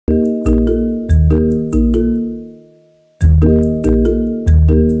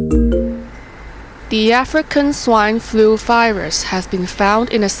The African swine flu virus has been found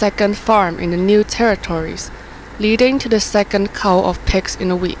in a second farm in the New Territories, leading to the second cull of pigs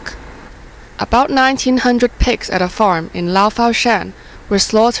in a week. About 1,900 pigs at a farm in Lau Fau Shan were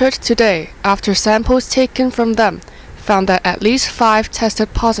slaughtered today after samples taken from them found that at least 5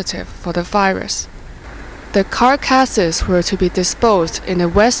 tested positive for the virus. The carcasses were to be disposed in the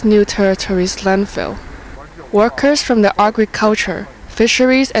West New Territories landfill. Workers from the Agriculture,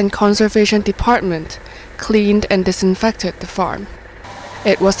 Fisheries and Conservation Department cleaned and disinfected the farm.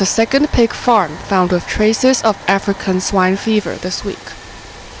 It was the second pig farm found with traces of African swine fever this week.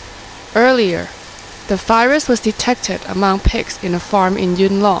 Earlier, the virus was detected among pigs in a farm in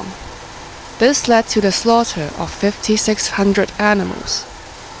Yuen Long. This led to the slaughter of 5,600 animals.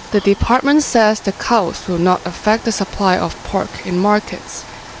 The department says the culls will not affect the supply of pork in markets.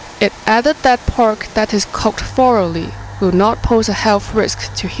 It added that pork that is cooked thoroughly will not pose a health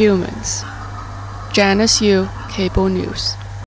risk to humans. Janice Yu, Cable News.